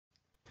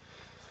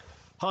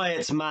Hi,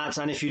 it's Matt,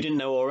 and if you didn't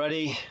know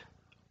already,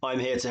 I'm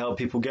here to help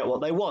people get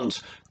what they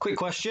want. Quick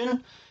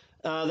question.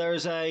 There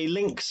is a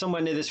link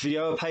somewhere near this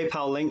video, a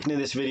PayPal link near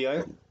this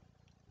video.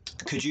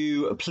 Could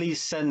you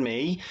please send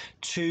me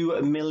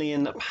 £2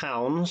 million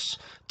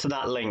to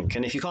that link?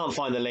 And if you can't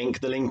find the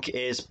link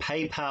is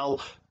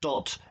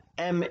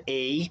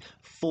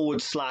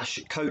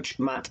paypal.me/Coach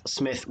Matt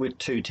Smith with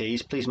 2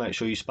 T's. Please make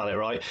sure you spell it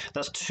right.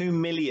 That's 2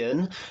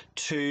 million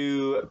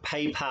to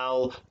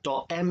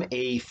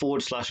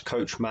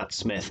paypal.me/Coach Matt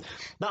Smith.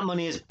 That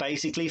money is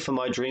basically for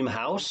my dream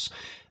house,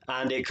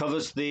 and it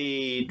covers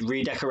the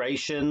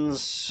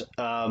redecorations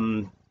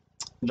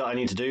that I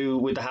need to do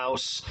with the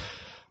house,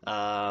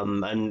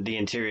 and the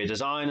interior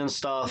design and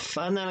stuff,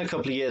 and then a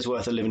couple of years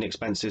worth of living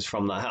expenses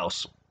from that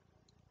house.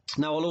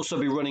 Now, I'll also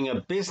be running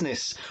a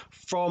business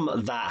from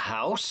that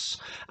house,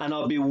 and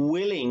I'll be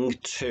willing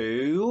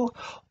to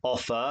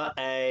offer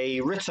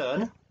a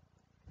return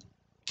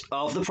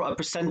of a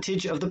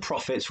percentage of the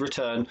profits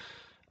return,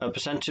 a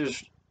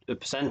percentage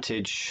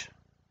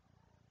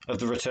of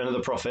the return of the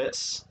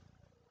profits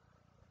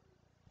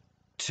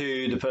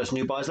to the person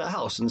who buys that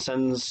house and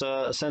sends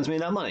me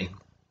that money.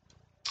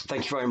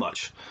 Thank you very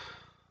much.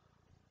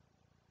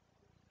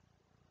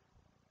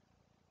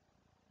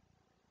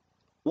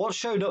 What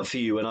showed up for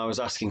you when I was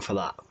asking for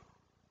that?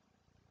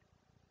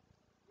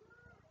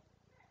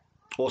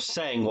 Or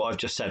saying what I've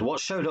just said? What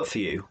showed up for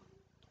you?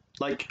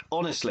 Like,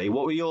 honestly,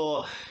 what were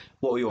your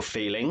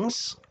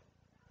feelings?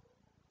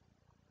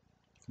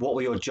 What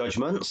were your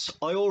judgments?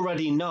 I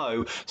already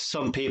know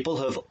some people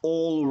have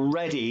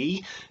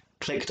already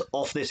clicked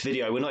off this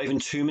video. We're not even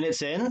 2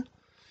 minutes in,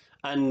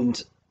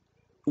 and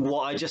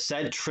what I just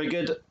said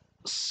triggered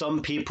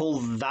some people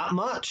that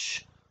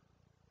much.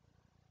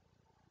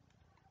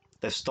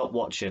 They've stopped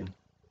watching.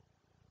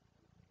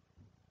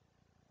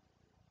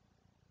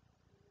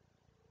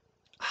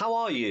 How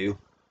are you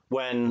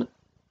when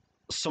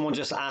someone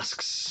just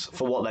asks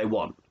for what they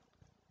want?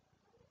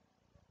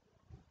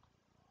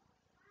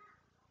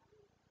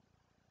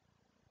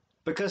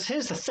 Because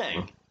here's the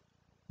thing.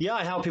 Yeah,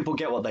 I help people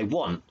get what they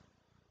want.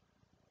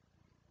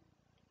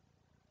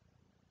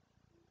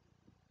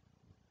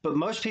 But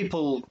most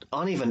people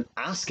aren't even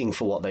asking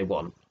for what they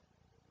want.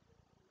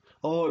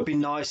 Oh, it'd be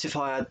nice if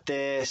I had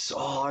this.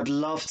 Oh, I'd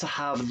love to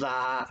have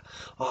that.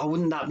 Oh,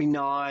 wouldn't that be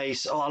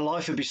nice? Oh,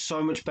 life would be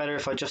so much better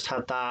if I just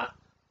had that.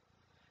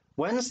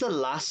 When's the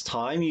last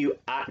time you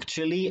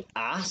actually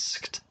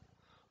asked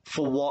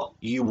for what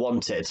you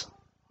wanted?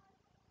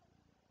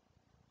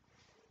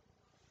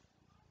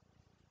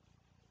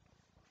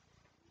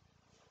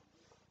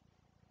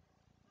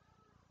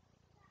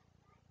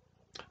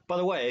 By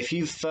the way, if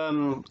you've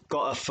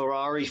got a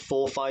Ferrari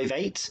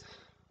 458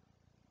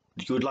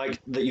 you would like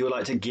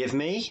to give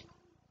me,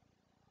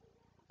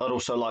 I'd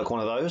also like one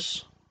of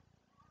those.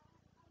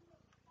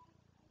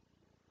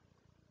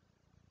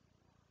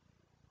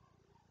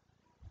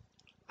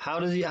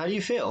 How do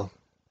you feel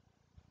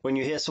when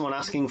you hear someone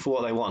asking for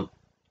what they want?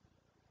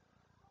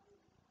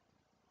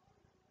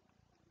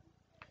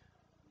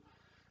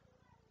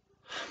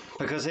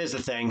 Because here's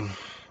the thing,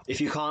 if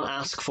you can't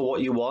ask for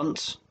what you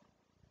want,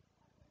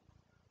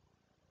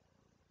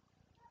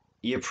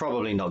 you're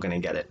probably not going to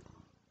get it.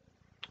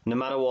 No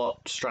matter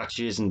what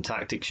strategies and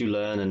tactics you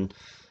learn and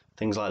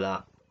things like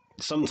that.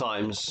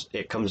 Sometimes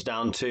it comes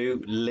down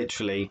to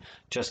literally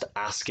just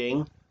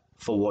asking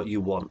for what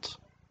you want.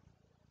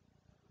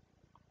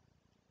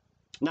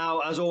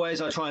 Now, as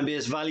always, I try and be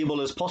as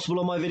valuable as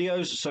possible on my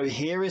videos, so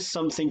here is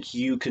something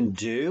you can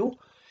do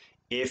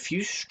if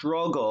you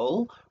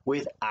struggle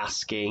with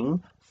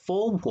asking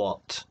for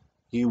what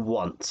you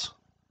want.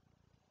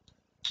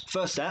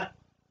 First step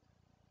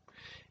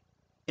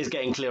is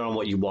getting clear on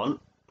what you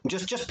want.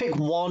 Just pick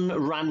one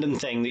random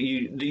thing that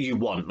you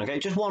want, okay?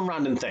 Just one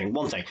random thing,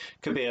 one thing.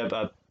 Could be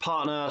a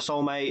partner,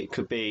 soulmate,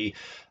 could be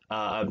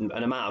an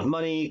amount of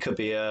money, could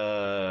be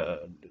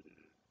a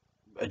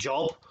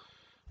job,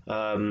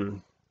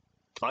 item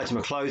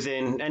of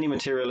clothing, any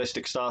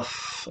materialistic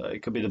stuff.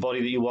 It could be the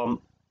body that you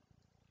want.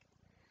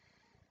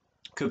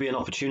 Could be an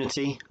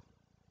opportunity.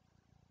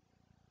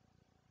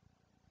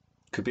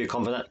 Could be a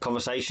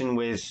conversation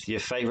with your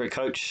favorite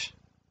coach.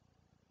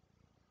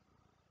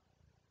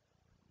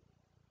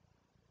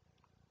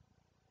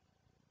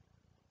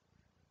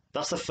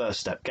 That's the first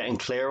step, getting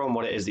clear on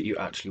what it is that you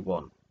actually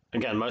want.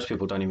 Again, most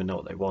people don't even know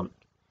what they want.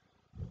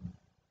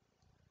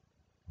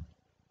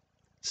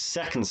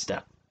 Second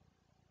step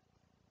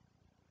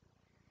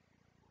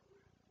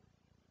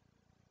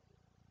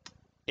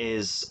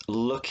is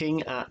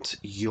looking at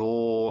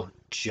your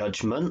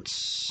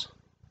judgments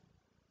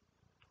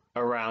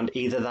around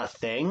either that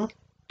thing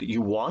that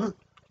you want,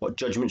 what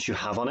judgments you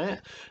have on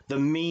it, the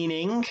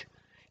meaning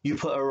you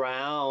put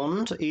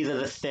around either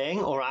the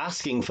thing or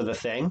asking for the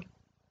thing,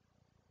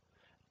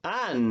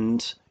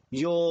 and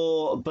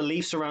your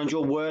beliefs around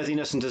your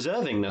worthiness and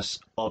deservingness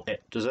of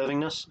it.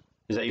 Deservingness?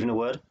 Is that even a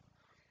word?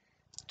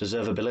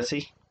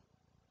 Deservability?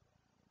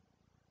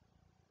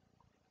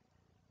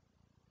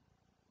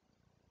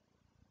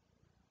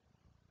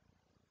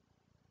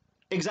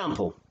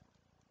 Example.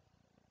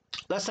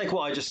 let's take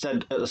what I just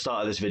said at the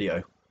start of this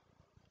video.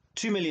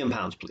 £2 million,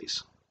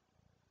 please.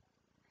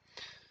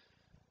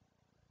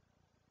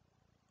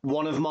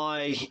 One of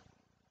my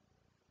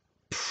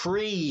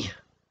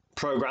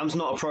pre-programs,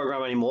 not a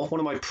program anymore, one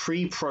of my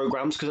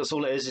pre-programs, because that's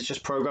all it is, it's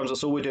just programs,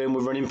 that's all we're doing,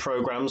 we're running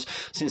programs.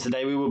 Since the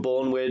day we were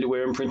born,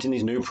 we're imprinting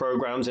these new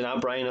programs in our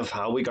brain of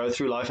how we go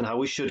through life and how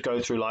we should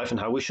go through life and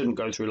how we shouldn't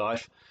go through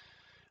life.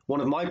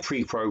 One of my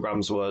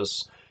pre-programs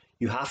was,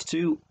 you have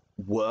to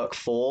work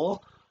for,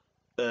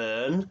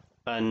 earn,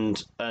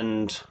 and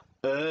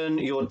earn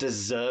your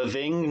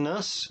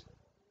deservingness.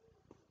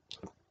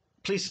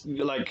 Please,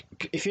 like,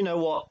 if you know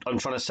what I'm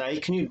trying to say,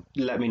 can you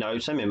let me know?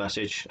 Send me a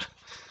message.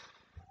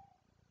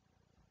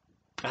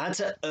 I had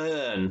to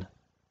earn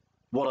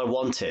what I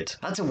wanted.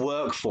 I had to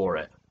work for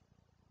it.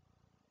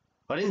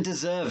 I didn't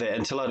deserve it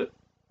until I'd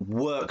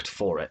worked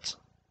for it.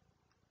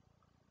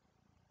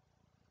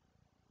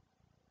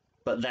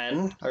 But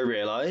then I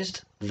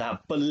realized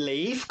that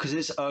belief, because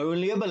it's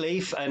only a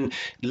belief, and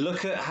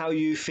look at how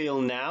you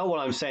feel now while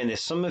I'm saying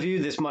this. Some of you,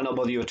 this might not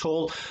bother you at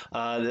all.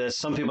 There's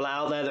some people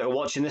out there that are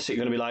watching this that are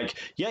going to be like,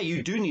 yeah,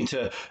 you need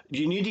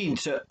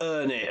to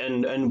earn it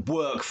and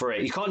work for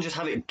it. You can't just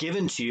have it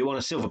given to you on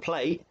a silver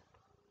plate.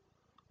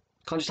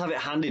 You can't just have it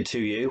handed to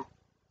you.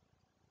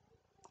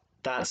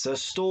 That's a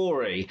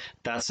story.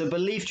 That's a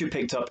belief you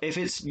picked up. If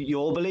it's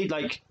your belief,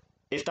 like,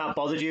 if that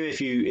bothered you,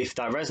 if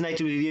that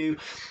resonated with you,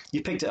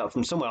 you picked it up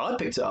from somewhere. I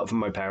picked it up from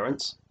my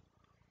parents.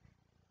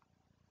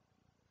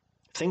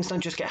 Things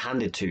don't just get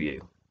handed to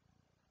you.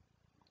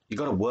 You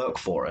got to work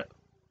for it.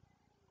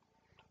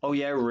 Oh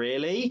yeah,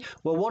 really?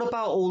 Well, what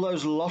about all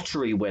those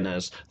lottery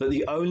winners that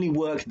the only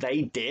work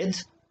they did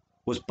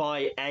was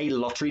buy a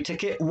lottery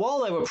ticket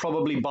while they were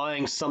probably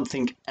buying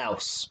something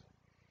else?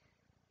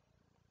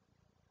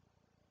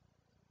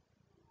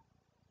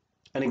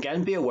 And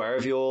again, be aware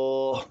of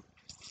your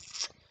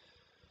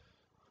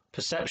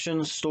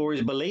perceptions,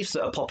 stories, beliefs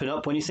that are popping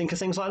up when you think of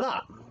things like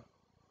that.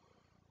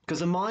 Because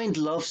the mind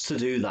loves to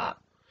do that.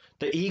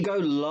 The ego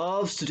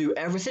loves to do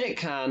everything it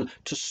can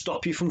to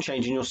stop you from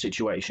changing your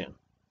situation.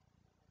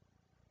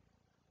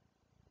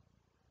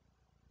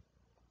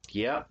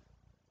 Yeah.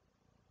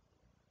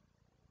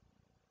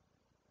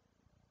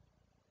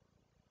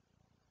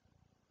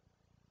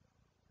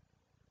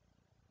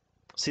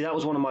 See, that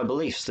was one of my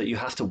beliefs, that you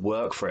have to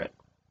work for it.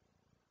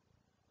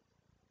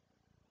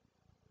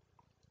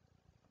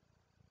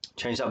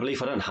 Change that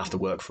belief. I don't have to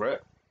work for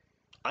it.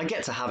 I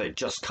get to have it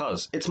just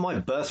cuz. It's my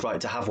birthright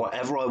to have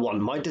whatever I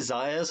want. My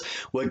desires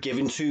were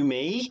given to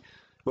me,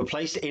 were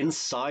placed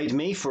inside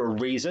me for a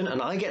reason,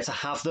 and I get to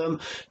have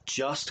them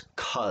just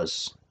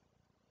cuz.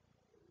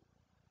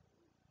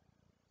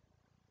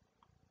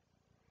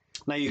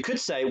 Now you could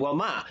say, well,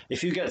 Matt,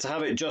 if you get to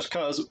have it just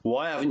cuz,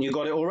 why haven't you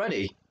got it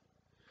already?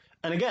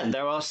 And again,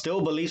 there are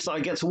still beliefs that I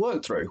get to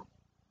work through.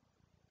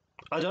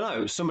 I don't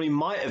know, somebody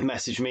might have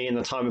messaged me in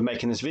the time of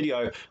making this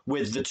video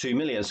with the 2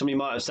 million. Somebody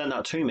might have sent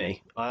that to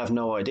me. I have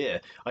no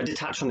idea. I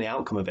detach from the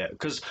outcome of it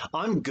because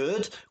I'm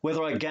good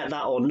whether I get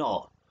that or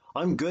not.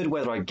 I'm good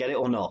whether I get it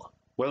or not.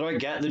 Whether I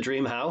get the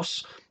dream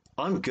house,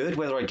 I'm good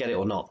whether I get it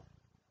or not.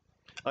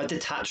 I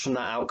detach from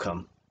that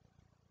outcome.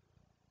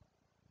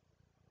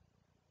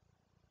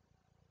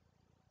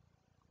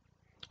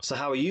 So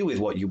how are you with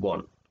what you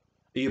want?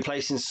 Are you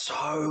placing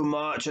so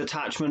much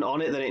attachment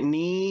on it that it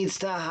needs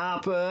to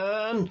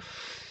happen?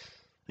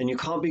 And you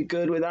can't be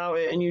good without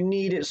it, and you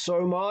need it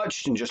so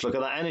much? And just look at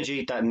that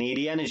energy, that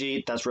needy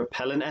energy, that's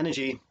repellent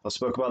energy. I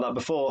spoke about that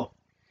before.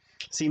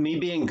 See, me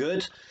being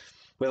good,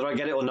 whether I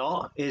get it or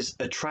not, is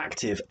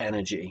attractive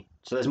energy.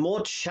 So there's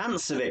more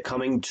chance of it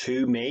coming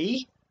to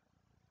me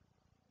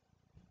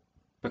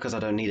because I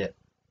don't need it.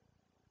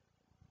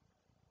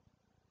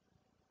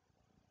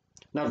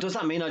 Now, does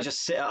that mean I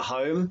just sit at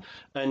home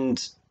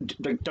and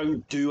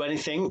don't do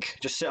anything?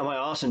 Just sit on my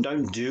ass and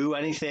don't do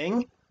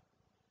anything?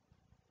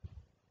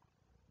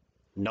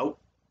 Nope.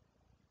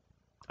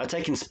 I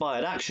take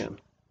inspired action.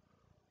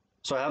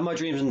 So I have my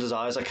dreams and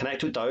desires, I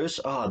connect with those.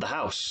 The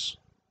house,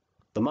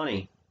 the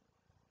money.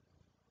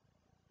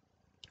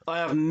 I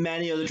have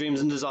many other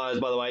dreams and desires,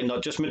 by the way,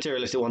 not just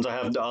materialistic ones. I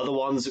have other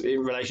ones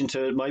in relation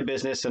to my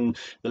business and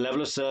the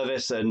level of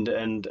service and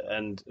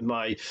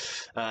my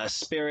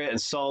spirit and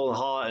soul and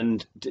heart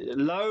and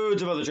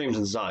loads of other dreams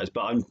and desires.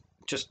 But I'm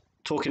just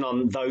talking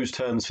on those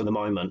terms for the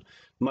moment.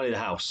 Money, the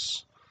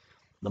house,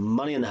 the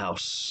money in the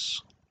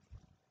house.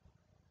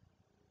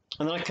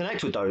 And then I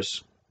connect with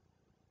those.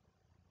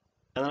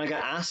 And then I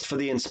get asked for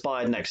the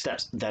inspired next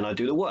steps. Then I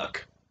do the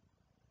work.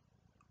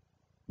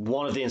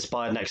 One of the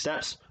inspired next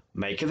steps,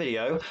 make a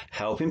video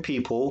helping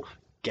people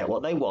get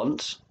what they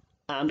want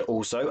and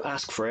also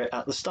ask for it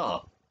at the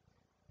start.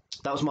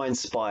 That was my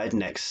inspired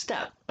next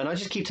step. And I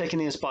just keep taking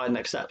the inspired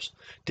next steps,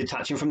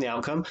 detaching from the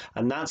outcome.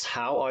 And that's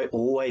how I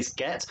always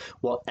get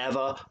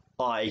whatever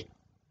I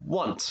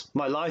want.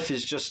 My life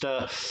is just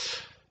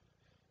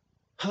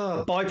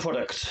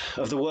byproduct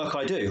of the work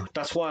I do.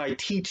 That's why I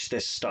teach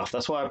this stuff.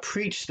 That's why I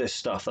preach this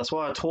stuff. That's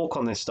why I talk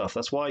on this stuff.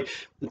 That's why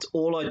it's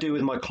all I do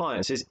with my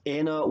clients is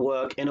inner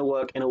work, inner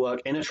work, inner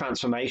work, inner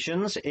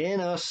transformations,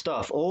 inner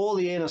stuff, all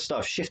the inner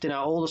stuff, shifting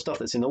out all the stuff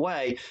that's in the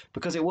way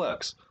because it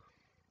works.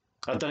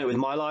 I've done it with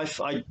my life.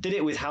 I did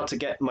it with how to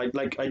get my,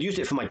 like, I used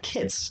it for my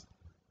kids.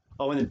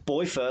 I went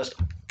boy first,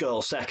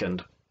 girl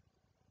second.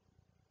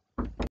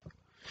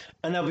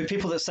 And there'll be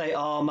people that say,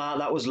 oh, Matt,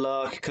 that was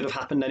luck. Could have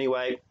happened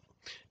anyway.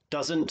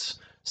 Doesn't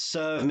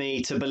serve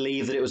me to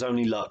believe that it was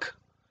only luck.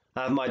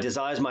 I have my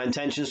desires, my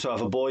intentions to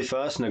have a boy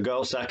first and a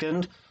girl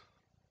second.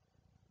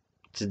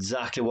 It's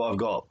exactly what I've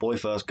got. Boy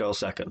first, girl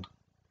second.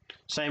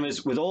 Same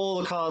as with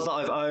all the cars that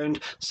I've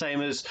owned,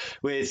 same as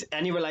with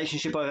any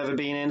relationship I've ever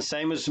been in,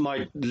 same as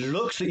my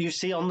looks that you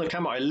see on the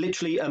camera. I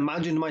literally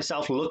imagined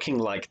myself looking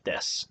like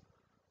this.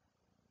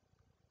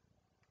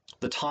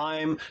 The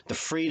time, the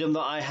freedom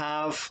that I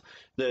have,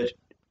 that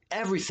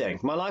everything.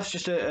 My life's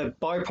just a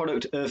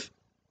byproduct of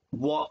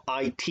what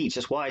I teach.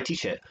 That's why I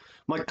teach it.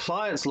 My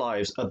clients'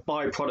 lives are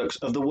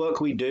byproducts of the work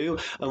we do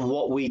and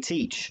what we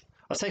teach.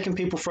 I've taken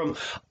people from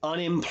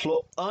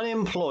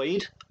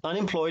unemployed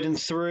and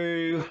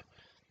through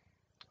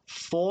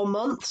 4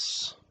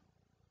 months,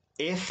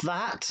 if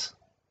that.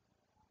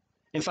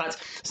 In fact,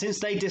 since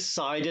they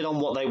decided on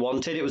what they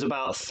wanted, it was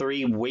about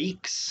 3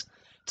 weeks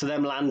to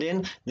them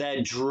landing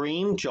their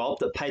dream job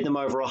that paid them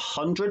over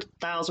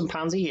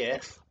 £100,000 a year,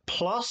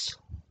 plus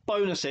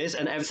bonuses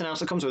and everything else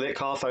that comes with it,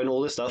 car, phone,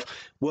 all this stuff,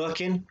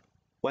 working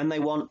when they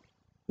want,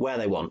 where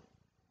they want.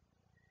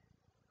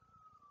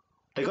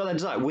 They got their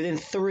desire within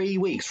 3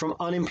 weeks, from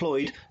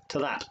unemployed to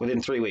that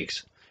within 3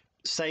 weeks.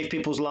 Saved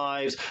people's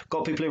lives,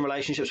 got people in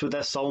relationships with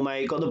their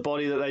soulmate, got the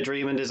body that they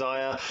dream and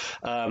desire,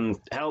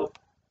 helped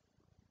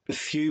a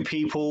few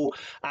people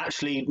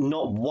actually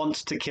not want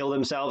to kill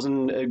themselves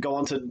and go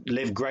on to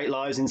live great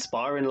lives,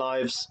 inspiring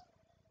lives,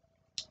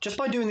 just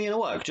by doing the inner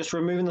work, just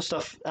removing the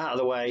stuff out of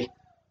the way,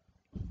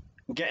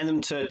 getting them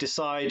to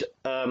decide,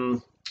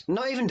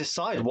 not even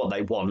decide what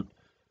they want,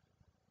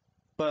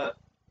 but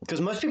because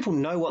most people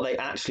know what they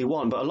actually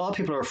want, but a lot of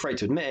people are afraid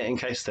to admit it in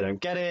case they don't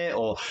get it,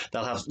 or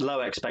they'll have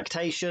low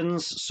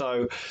expectations.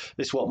 So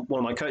this is what one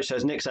of my coaches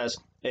says, Nick says,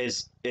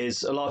 is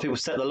a lot of people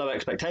set the low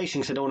expectations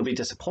because they don't want to be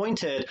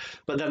disappointed,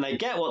 but then they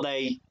get what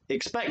they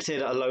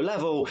expected at a low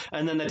level,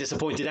 and then they're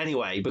disappointed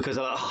anyway because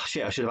they're like, oh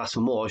shit, I should have asked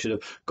for more, I should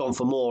have gone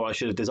for more, I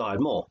should have desired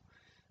more,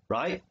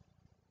 right?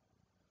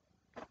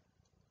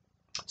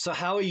 So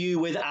how are you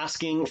with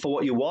asking for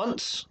what you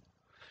want?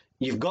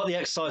 You've got the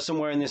exercise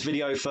somewhere in this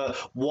video for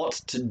what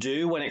to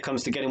do when it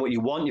comes to getting what you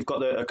want. You've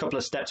got a couple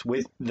of steps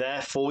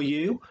there for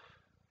you.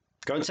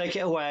 Go and take it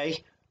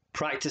away,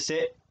 practice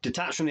it.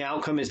 Detach from the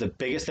outcome is the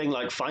biggest thing.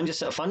 Like find a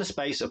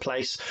space, a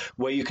place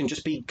where you can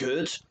just be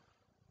good,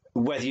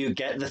 whether you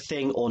get the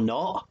thing or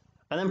not,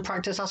 and then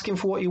practice asking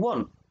for what you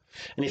want.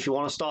 And if you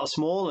want to start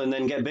small and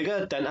then get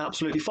bigger, then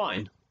absolutely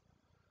fine.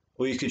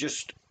 Or you could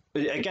just,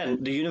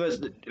 again, the universe,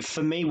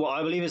 for me, what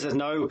I believe is there's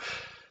no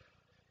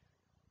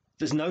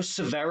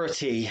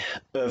severity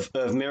of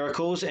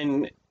miracles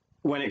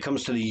when it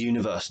comes to the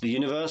universe. The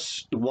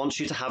universe wants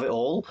you to have it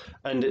all.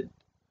 And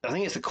I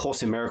think it's the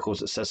Course in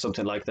Miracles that says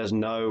something like there's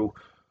no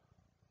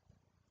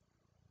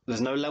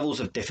levels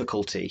of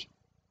difficulty.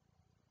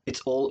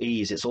 It's all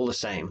ease. It's all the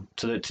same.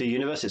 To the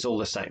universe, it's all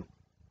the same.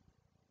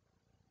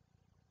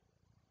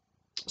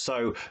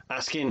 So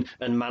asking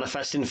and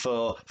manifesting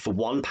for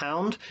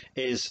 £1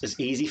 is as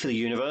easy for the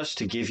universe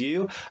to give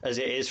you as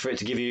it is for it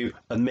to give you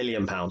 £1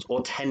 million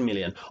or 10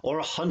 million or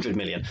 100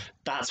 million.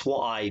 That's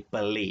what I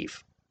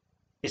believe.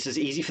 It's as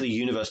easy for the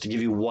universe to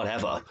give you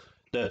whatever.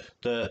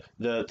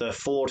 The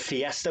Ford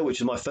Fiesta, which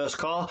is my first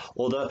car,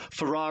 or the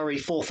Ferrari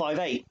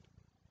 458,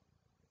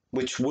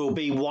 which will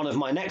be one of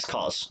my next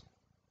cars.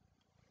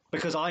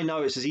 Because I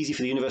know it's as easy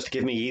for the universe to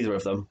give me either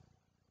of them.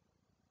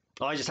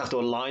 I just have to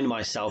align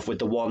myself with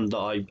the one that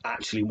I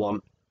actually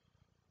want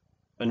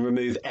and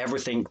remove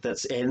everything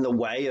that's in the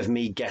way of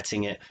me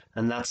getting it,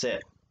 and that's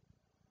it.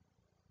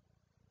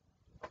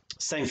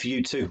 Same for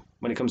you too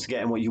when it comes to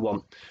getting what you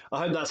want. I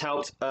hope that's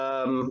helped.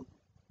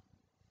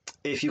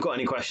 If you've got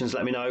any questions,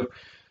 let me know.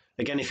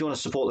 Again, if you want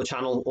to support the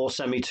channel or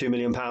send me £2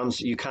 million,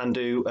 you can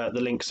do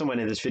the link somewhere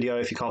near this video.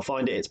 If you can't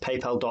find it, it's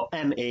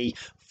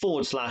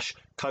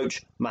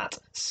paypal.me/Coach Matt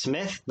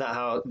Smith.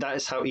 That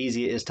is how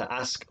easy it is to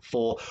ask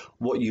for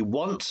what you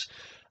want.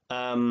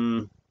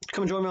 Come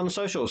and join me on the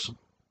socials,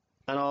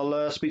 and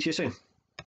I'll speak to you soon.